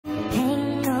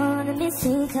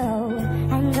toe.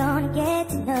 I'm gonna get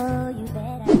to know you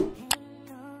better.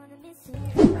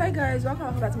 Hey guys,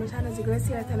 welcome back to my channel. It's your girl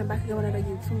Sierra, and I'm back again with another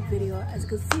YouTube video. As you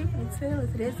can see from the title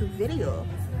of today's video,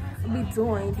 I'll be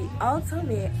doing the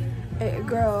ultimate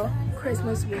girl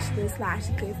Christmas wish list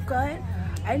 / gift card.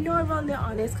 I know I wrote it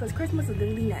on this because Christmas is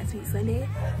literally next week Sunday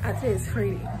and today is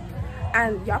Friday.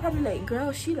 And y'all probably like,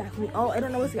 girl, she left me. Oh, I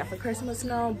don't know what she got for Christmas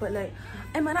now, but like,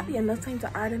 it might not be enough time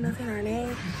to add nothing in her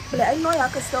name. But like, I know y'all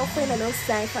can still find a little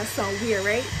sign for some weird,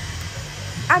 right?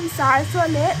 I'm sorry to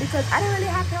admit because I didn't really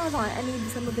have plans on any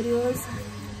December videos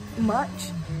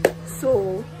much.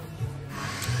 So,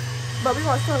 but we're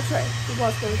gonna still try.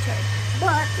 But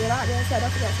with that being said,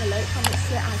 don't forget to like, comment,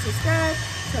 share, and subscribe.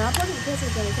 So I'm posting the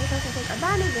pictures going to take a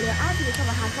brand new video after you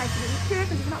cover how to you here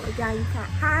because it's not like guy you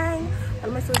can't hang.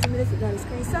 All my social media is on the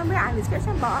screen somewhere and the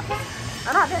description box.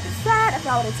 And all that said, if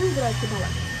y'all want to see videos, keep on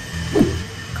watching.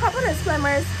 Couple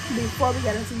disclaimers before we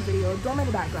get into the video. Don't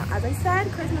make the background. As I said,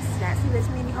 Christmas is next week,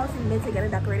 which means the house is meant to get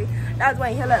it decorated. That's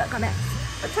why you hear a comment.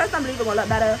 But trust and believe it's gonna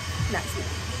look better next week.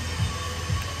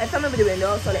 I filmed with the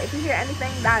window, so like, if you hear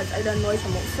anything that's either noise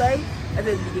from outside, if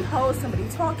it's the house, somebody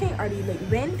talking, or the like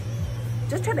wind,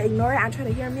 just try to ignore it and try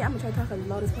to hear me. I'm gonna try to talk as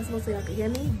loud as possible so y'all can hear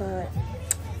me. But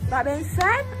that being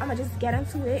said, I'm gonna just get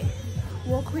into it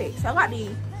real quick. So I got the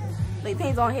like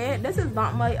things on here. This is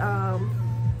not my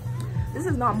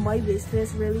wish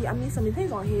list really. I mean, some of the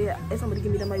things on here, if somebody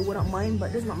give me the money, wouldn't mind,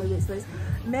 but this is not my wish list.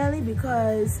 Mainly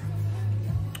because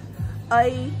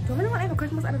I don't really want anything for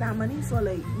Christmas other than money, so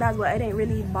like that's why I didn't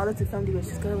really bother to film the wish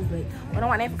list because I was like, I don't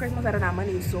want anything for Christmas other than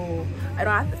money, so I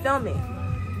don't have to film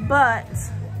it. But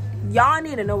y'all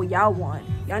need to know what y'all want.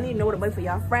 Y'all need to know what to buy for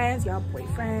y'all friends, y'all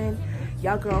boyfriend,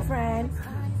 y'all girlfriend,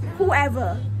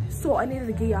 whoever. So I needed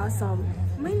to give y'all some.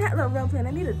 I mean, that little real plan.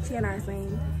 I need a chain or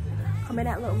something. Come in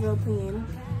that little real plan.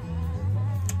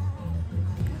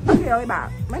 Okay, I'll be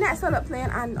back. My next setup plan,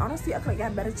 and honestly, I could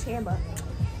get a better chain, but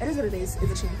it is what it is.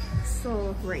 It's a chain.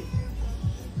 So great.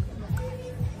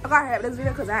 I got here this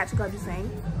video because I actually got the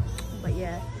same. But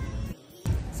yeah.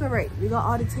 So right, we got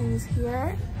all the things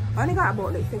here. I only got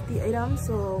about like 50 items,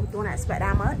 so don't expect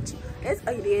that much. This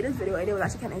video idea was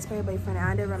actually kind of inspired by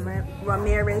Fernanda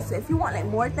Ramirez. So if you want like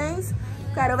more things,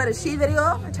 go over to she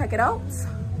video and check it out.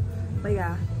 But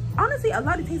yeah, honestly, a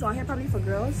lot of things on here probably for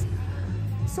girls.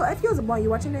 So if you're a boy, you're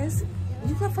watching this,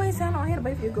 you can find something on here to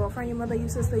buy for your girlfriend, your mother, your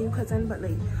sister, your cousin. But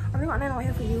like, I don't got nothing on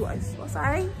here for you. I'm so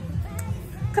sorry.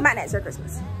 Come back next year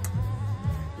Christmas.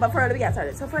 But for we get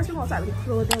started. So first we're gonna start with the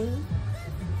clothing.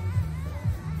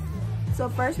 So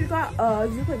first we got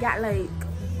Uggs. You could get like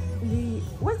the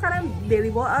what's kind of baby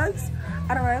boy Uggs.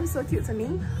 I don't know, them so cute to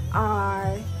me.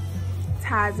 Are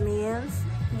Tasmanians.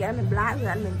 You get them in black, you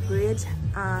got them in gray,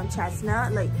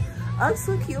 chestnut. Like Uggs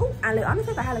so cute. And like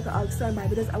honestly, if I had like an Uggs store in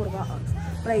Barbados, I would have got Uggs.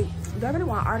 But like, do I really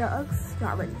want other Uggs?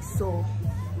 Not really. So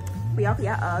but y'all could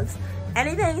get Uggs.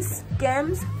 Anything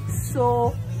Skims,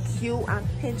 so cute and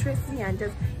Pinteresty and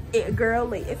just it girl.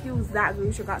 Like if you was that girl,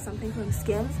 you should got something from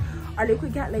Skims. Or they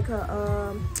could get like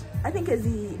a I think it's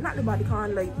the not the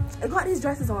bodycon, like it got these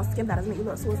dresses on Skin that does make you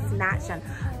look so snatched, and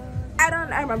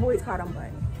I remember what it's called them,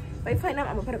 but if I find them,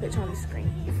 I'm gonna put a picture on the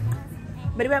screen.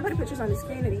 But if I put pictures on the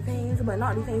screen of the things, but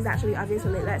not the things actually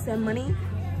obviously like let's say money.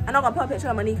 I'm not gonna put a picture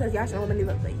of money because y'all should know what money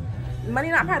looks like. Money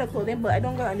not part of clothing, but I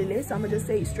don't go on the list, so I'm gonna just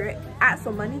say straight ask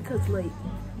for money because like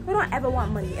we don't ever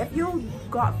want money. If you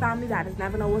got family that is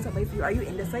never know what's up for you, are you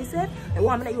indecisive? And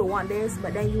 1 minute you want this,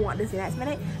 but then you want this the next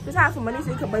minute. Just ask for money so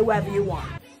you can buy whatever you want.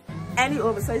 Any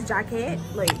oversized jacket,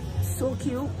 like so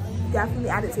cute. Definitely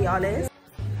add it to y'all list.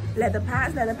 Leather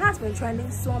pants been trending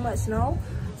so much now.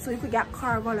 So you could get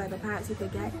cargo leather pants, you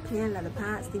could get plain leather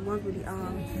pants, the ones with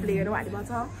the flare though at the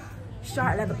bottom.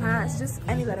 Short leather pants, just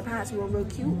any leather pants real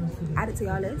cute. Add it to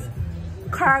y'all list.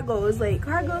 Cargos, like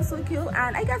cargos so cute,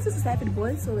 and I guess this is for the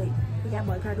boys, so like we got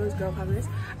boy cargos, girl cargos.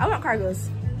 I want cargos.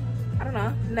 I don't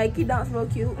know. Nike dunks real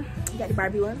cute. You got the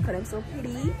Barbie ones because they're so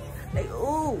pretty. Like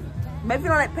ooh. But if you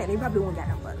don't like pink, you probably won't get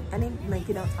them. But I think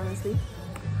Nike dunks honestly.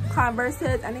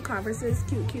 Converses, I think Converses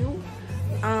cute.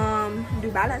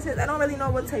 New Balances. I don't really know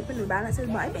what type of New Balances,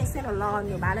 but I've been seeing a lot of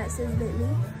New Balances lately,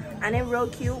 and they're real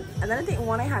cute. And then I think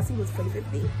one I had seen was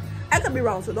 $50. I could be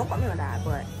wrong, so don't quote me on that,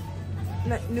 but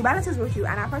New Balances were cute,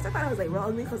 and at first I thought I was like real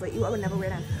ugly because like I would never wear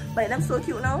them, but them so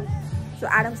cute now. So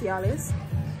add them to y'all list.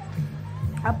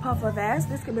 A puffer vest.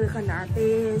 This could be like a North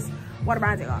Face. What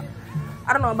brands they got?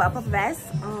 I don't know about puffer vest.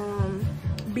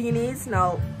 Beanies.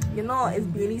 No, you know it's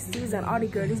beanie season. All the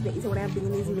girlies been eating with them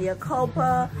beanies. Mia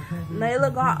Culpa.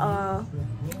 Naila got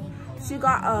she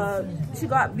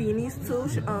got beanies too.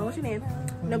 What's your name?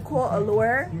 Nicole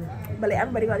Allure but like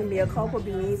everybody got the makeup with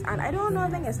beanies, and I don't know, I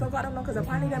think I still got them now because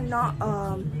apparently them not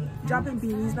dropping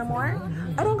beanies no more.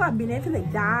 I don't got beanie, I feel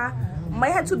like that my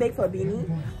head too big for a beanie,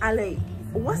 and like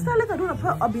what's that like I don't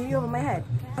put a beanie over my head.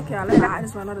 Okay, I'll let that. I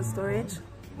just run out of storage.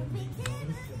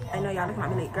 I know y'all looking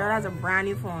at me like, girl, that's a brand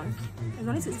new phone. It's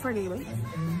only 64 gigabytes.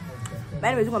 But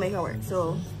anyways, we're gonna make it work.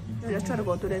 So we'll just try to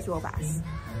go through this real fast.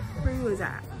 Where was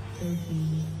that?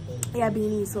 Yeah,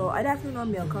 beanie. So I definitely know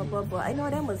makeup, but I know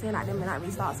them was saying that them may not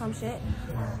restock some shit.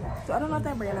 So I don't know if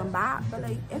they're bringing them back, but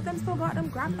like if them still got them,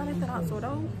 grab them if they're not so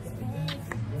though.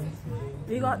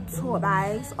 We got tote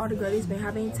bags. All the girlies been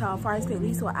having Telfars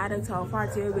lately, so add a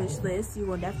Telfar to your wish list. You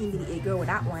will definitely be a girl with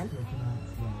that one.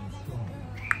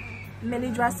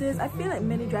 Mini dresses. I feel like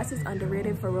mini dresses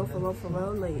underrated for real.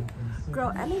 Like,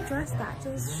 girl, any dress that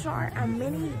just short and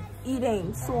mini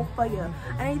eating so fire.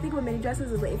 And I think with mini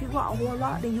dresses is like if you got a whole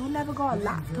lot, then you never got a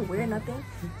lot to wear nothing.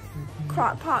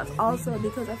 Crop tops also,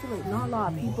 because I feel like not a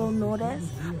lot of people know this,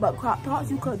 but crop tops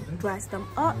you could dress them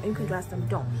up and you can dress them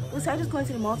down. So I just going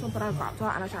to the mall to put on a crop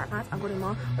top and a short pants. I'm going to the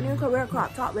mall, but you could wear a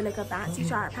crop top with like a fancy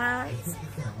short pants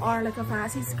or like a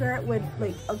fancy skirt with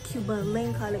like a Cuban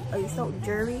link or like a silk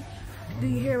jewelry. Do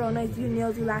your hair real nice, do your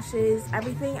nails, do lashes,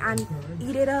 everything, and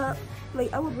eat it up.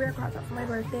 Like I would wear a crop top for my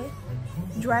birthday,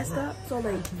 dressed up. So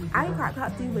like I crop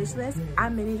tops to wish list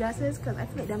and mini dresses because I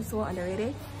feel like them so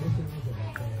underrated.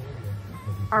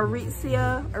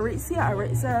 Aritzia,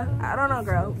 I don't know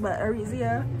girl, but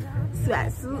Aritzia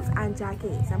sweatsuits and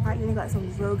jackets. I'm probably got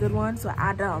some real good ones, so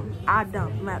add them. I'm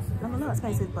a little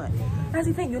expensive, but that's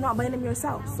the thing, you're not buying them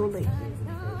yourself. So like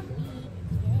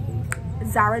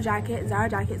Zara jackets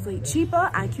like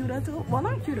cheaper and cuter too. Well,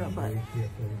 not cuter, but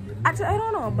actually I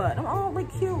don't know, but I'm all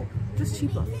like cute, just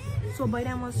cheaper. So buy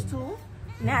them ones too.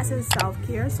 Next is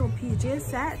self-care, so PJ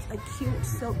sets, a cute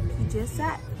silk PJ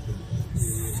set.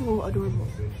 So adorable,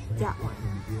 that one.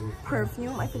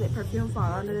 Perfume, I feel like perfume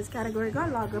fall under this category. Got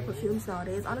a lot of good perfumes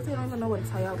nowadays. Honestly, I don't even know where to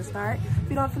tell y'all to start. If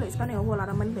you don't feel like spending a whole lot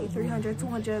of money, like 300,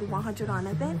 200, 100 on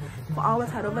anything, you can always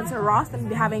head over to Ross and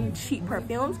be having cheap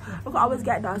perfumes. You can always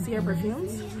get Dossier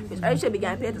perfumes, which I should be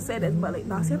getting paid to say this, but like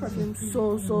Dossier perfumes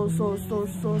so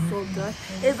good.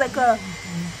 It's like a,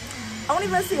 I don't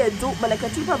even say a dupe, but like a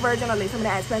cheaper version of like some of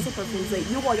the expensive perfumes. Like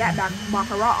you gonna get that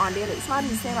Baccarat on there, like it's not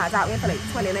the same as out there for like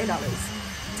 $29.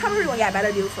 Tell me we're gonna get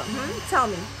better deals from. Tell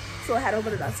me. So head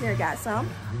over to Dossier and get some.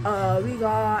 We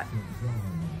got,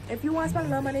 if you want to spend a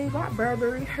little money, you got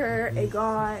Burberry, Her, it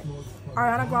got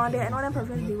Ariana Grande, and all them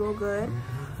perfumes be real good.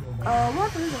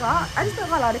 What perfumes I got? I just got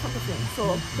a lot of different perfumes, so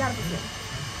get a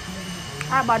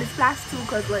perfume. I bought this Splash too,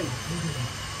 cause like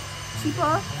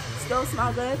cheaper, still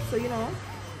smell good, so you know.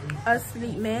 A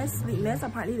sleep mist.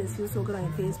 Apparently this feels so good on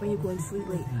your face when you're going to sleep.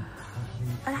 Like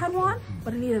I had one,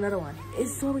 but I need another one.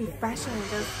 It's so refreshing,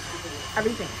 just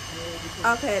everything.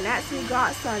 Okay, next we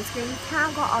got sunscreen. You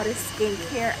can't got all this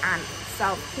skincare and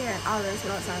self-care and all this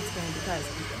without sunscreen because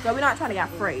girl, we're not trying to get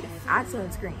frayed. Add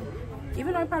sunscreen.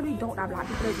 Even though I probably don't have a lot of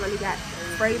people that really get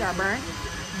sprayed or burned,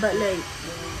 but like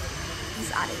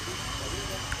just add it.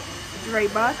 Dry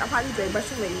brush, I'm probably dry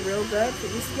brushing like real good for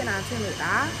your skin and things like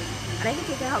that. And I think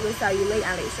it can help with cellulite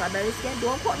and like strawberry skin.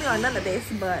 Don't quote me on none of this,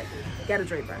 but get a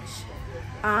dry brush.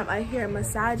 I hair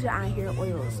massager and hair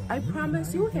oils. I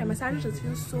promise you, hair massager just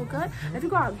feels so good. And if you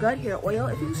got a good hair oil,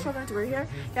 if you're struggling to wear hair,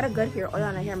 get a good hair oil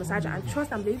and a hair massager. And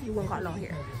trust and believe you won't got long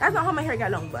hair. That's not how my hair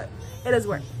got long, but it is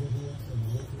worth.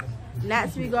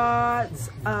 Next we got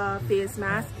face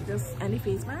mask. Just any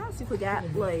face mask you could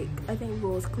get. Like I think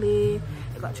rose clay,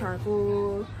 it got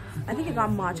charcoal, I think it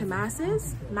got matcha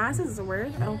masses. Masses is a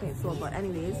word, I don't think so, but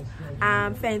anyways.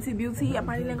 Fenty Beauty,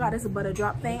 apparently got this butter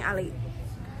drop thing. I like,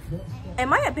 in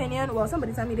my opinion, well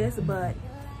somebody tell me this, but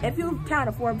if you can't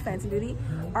afford Fenty Beauty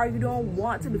or you don't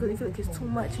want to because you feel like it's too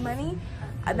much money,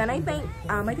 then I think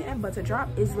that butter drop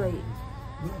is like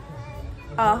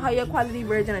a higher quality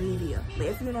version of Nivea. Like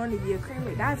if you know Nivea cream,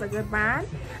 like that's a good brand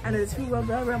and it's real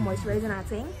good, real moisturizing. I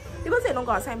think people say don't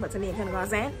got sign, but to me it kind of got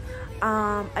sign.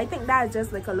 I think that's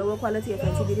just like a lower quality of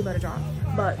Fenty Beauty butter drop,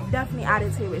 but definitely add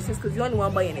it to your wish list because you're the only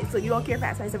one buying it, so you don't care if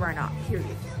it's expensive or not. Period.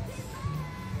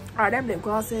 Alright, them lip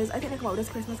glosses. I think they come out with this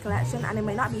Christmas collection, and it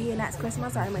might not be here next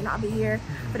Christmas, or it might not be here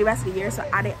for the rest of the year, so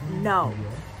add it now.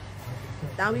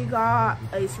 Then we got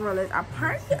ice rollers.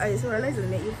 Apparently ice rollers will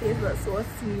make your face look so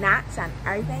snatched and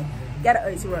everything. Get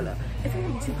an ice roller. If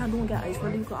you're cheap and don't get an ice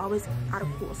roller, you can always add a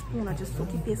cool spoon or just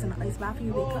soak your face in the ice bath when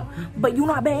you wake up. But you're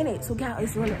not buying it, so get an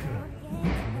ice roller.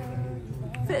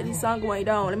 Feel this song going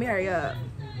down. Let me hurry up.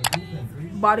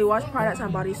 Body wash products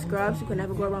and body scrubs. You can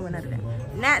never go wrong with none of them.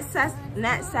 Next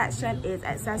section is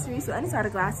accessories. So any sort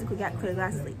of glasses, you could get clear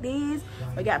glasses like these,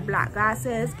 or get black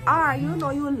glasses. Or you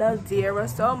know you love Dara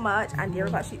so much, and Dara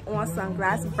got she on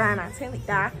sunglasses, brand and thing like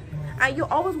that, and you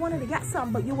always wanted to get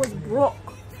some, but you was broke.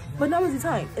 But now is the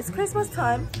time. It's Christmas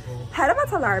time. Head over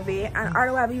to Larvae and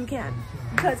order whatever you can,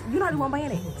 because you're not the one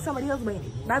buying it. Somebody else buying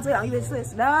it. That's why on your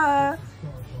Wishlist. Duh.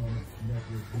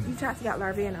 You try to get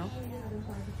Larvae now,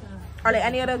 or like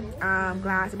any other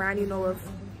glass brand you know of.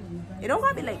 It don't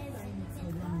gotta be like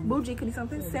bougie, could be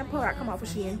something simple that come out for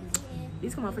Shein.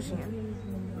 These come out for Shein.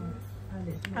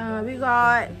 We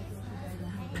got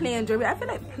plain jewelry. I feel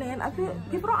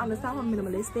like people don't understand how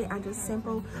minimalistic and just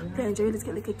simple plain jewelry. Let's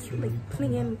get like a cute like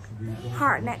plain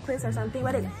heart necklace or something.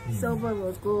 Whether it's silver,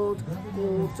 rose gold,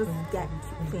 just get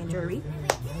cute plain jewelry.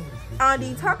 On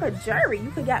the talk of jewelry,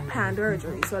 you could get Pandora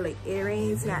jewelry. So like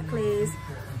earrings, necklace,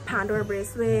 Pandora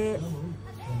bracelet,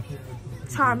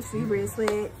 charm free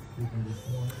bracelet.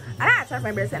 I gotta try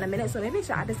my bracelet in a minute, so maybe I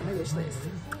should add this to my wish list.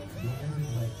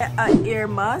 Ear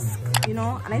musk, you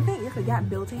know, and I think you could get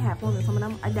built-in headphones with some of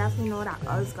them. I definitely know that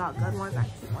us got good ones. I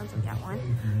keep one to get one.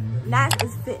 Next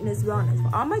is fitness wellness.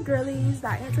 For all my girlies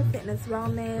that into fitness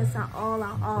wellness and all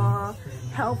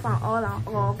health and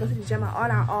all, go to the gym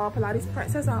and all, Pilates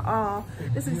princess and all.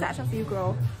 This is the section for you,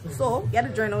 girl. So get a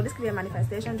journal. This could be a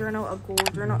manifestation journal, a goal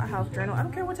journal, a health journal. I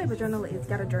don't care what type of journal it is.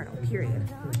 Get a journal. Period.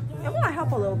 It won't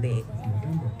help a little bit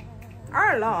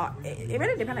or a lot. It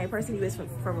really depends on your person you is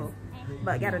for real.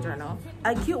 But get a journal.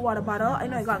 A cute water bottle. I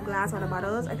know I got glass water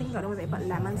bottles. I think you got the ones they put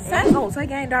lemons in. Oh, so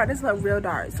again dark. This look real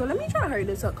dark. So let me try to hurry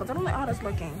this up because I don't like how this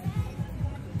looking.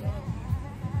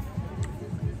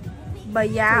 But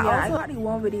yeah, I got the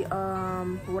one with the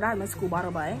what I school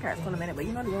bottle, but I ain't catch in a minute. But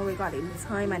you know the one we got the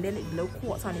time and then the little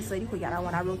quartz on the side. You could get that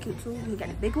one. That real cute too. You can get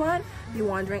the big one. You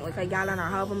want to drink like a gallon or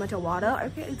however much of water. Or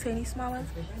get the tiny small ones.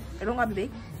 It don't got to be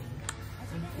big.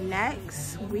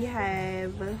 Next we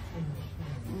have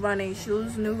running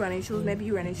shoes, new running shoes. Maybe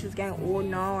your running shoes getting old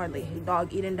now, or like your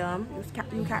dog eating them,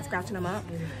 your cat scratching them up.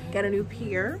 Get a new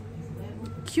pair.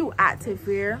 Cute active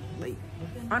wear. Like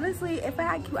honestly, if I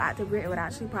had cute active wear, it would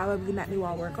actually probably make me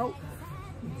want to work out.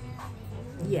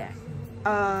 Yeah.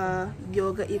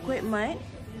 Yoga equipment.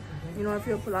 You know, if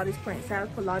you're a Pilates princess,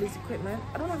 Pilates equipment.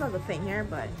 I don't know if there's a thing here,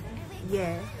 but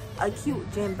yeah. A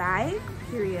cute gym bag.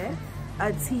 Period.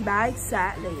 A tea bag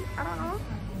set. Like I don't know.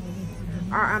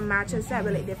 Or a matcha set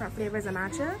with like different flavors of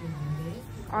matcha.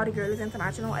 All the girls into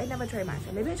matcha. No, I never tried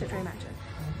matcha. Maybe I should try matcha.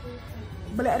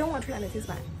 But like, I don't want to try it on the taste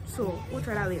bag. So we'll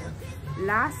try that later.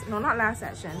 Not last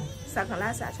section. Second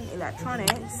last section,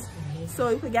 electronics. So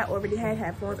you could get over the head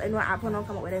headphones. I know Apple don't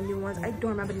come up with any new ones. I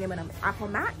don't remember the name of them. Apple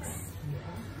Max.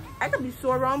 I could be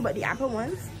so wrong, but the Apple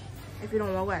ones, if you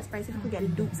don't want to go expensive, you could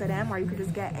get dupes of them, or you could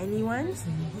just get any ones.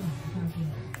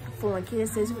 Phone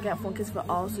cases, you can get phone cases for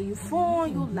also your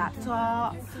phone, your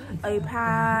laptop,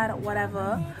 iPad,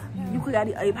 whatever. You could get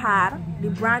the iPad,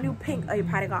 the brand new pink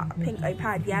iPad. I got a pink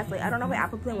iPad. Yes, like I don't know why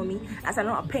Apple playing with me. I said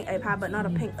not a pink iPad, but not a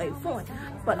pink iPhone,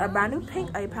 but a brand new pink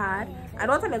iPad. I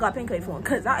don't think I got a pink iPhone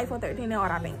because that iPhone 13 now or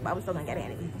that pink, but I was still gonna get it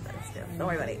anyway. But still, don't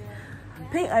worry about it.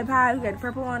 Pink iPad. You get the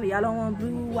purple one, the yellow one, blue,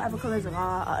 whatever colors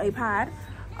are iPad.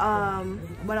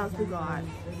 What else we got?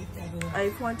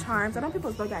 iPhone charms. I know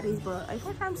people still got these, but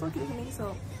iPhone charms so cute for me,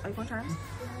 so iPhone charms.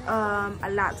 A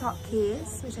laptop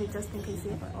case, which I just think I see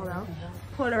it, but oh well.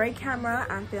 Polaroid camera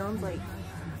and films. Like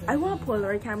I want a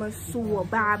Polaroid camera so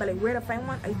bad, but like where to find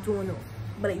one, I don't know.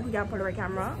 But like you can get a Polaroid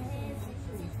camera.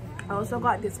 I also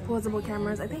got disposable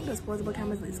cameras. I think disposable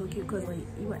cameras look so cute because like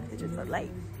you want pictures for life.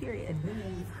 Period.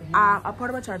 A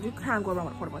portable charger. You can't go wrong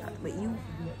with a portable charger. Like you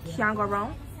can't go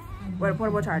wrong with a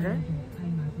portable charger.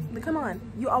 But come on,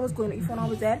 you always going, your phone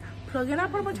always dead. Plug in that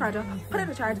portable charger, put it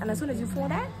in charge, and as soon as you phone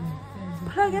that,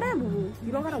 plug it in, boo.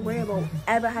 You don't gotta worry about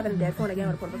ever having a dead phone again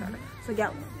with a portable charger. So get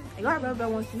one. I got a real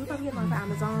ones. You probably get one for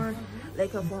Amazon,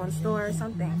 like a phone store or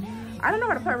something. I don't know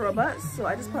where to put robots, so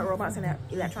I just put robots in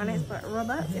electronics. But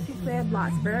robots, if you play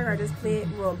Bloxburg or just play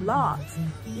Roblox,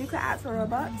 you could ask for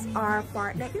robots or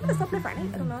Fortnite. You can still play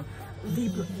Fortnite. I don't know.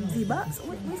 V-Bucks?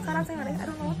 What's called out saying? I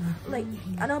don't know. Like,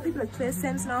 I know people like play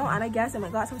Sims now, and I guess they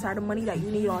might got some sort of money that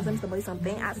you need on Sims to buy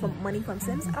something. Ask for money from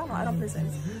Sims. I don't know. I don't play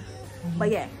Sims.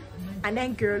 But yeah. And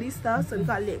then girly stuff. So we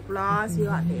got lip gloss, we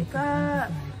got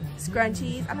makeup,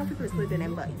 scrunchies. I don't know if people still doing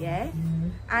them, but yeah.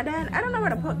 And then I don't know where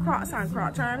to put Crocs on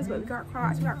crotch charms, but we got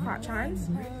Crocs, we got crotch charms.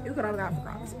 You could always have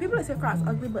Crocs. People that say Crocs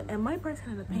ugly, but in my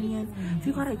personal opinion, if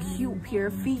you got a cute pair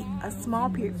of feet, a small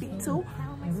pair of feet too,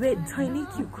 with tiny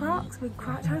cute Crocs with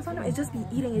crotch charms on them, it just be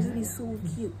eating, it just be so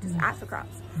cute. Just ask for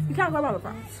Crocs. You can't go wrong with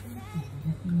Crocs.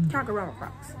 You can't go wrong with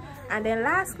Crocs. And then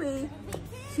lastly,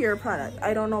 hair product.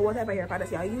 I don't know what type of hair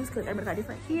products y'all use because everybody got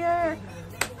different hair.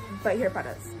 But hair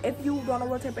products. If you don't know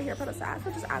what type of hair products to ask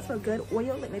for, just ask for good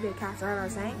oil, like maybe a castor oil or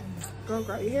something. Girl,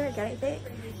 your hair, get it thick,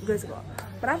 good to go.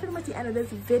 But that's pretty much the end of this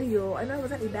video. I know it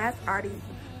wasn't the best already.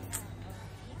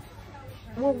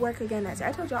 We'll work again next year.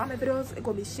 I told y'all my videos are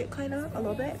gonna be shit kind of a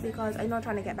little bit because I know I'm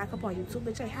trying to get back up on YouTube,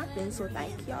 which I have been. So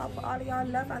thank y'all for all of y'all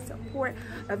love and support.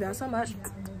 Love y'all so much.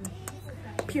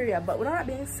 Period. But with all that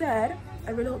being said,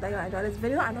 I really hope that y'all enjoyed this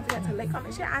video, and don't forget to like,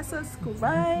 comment, share, and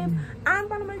subscribe, and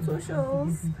follow my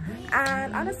socials.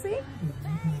 And honestly,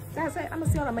 that's it. I'm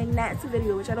gonna see y'all on my next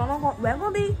video, which I don't know when it's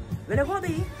gonna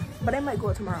be, but I might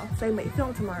go tomorrow, so I might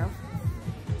film tomorrow.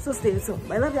 So stay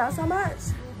tuned. I love y'all so much.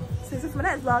 See you for my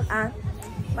next vlog, and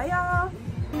bye y'all.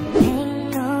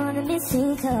 Hang on to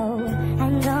mistletoe,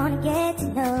 I'm gonna get to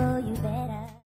know you better.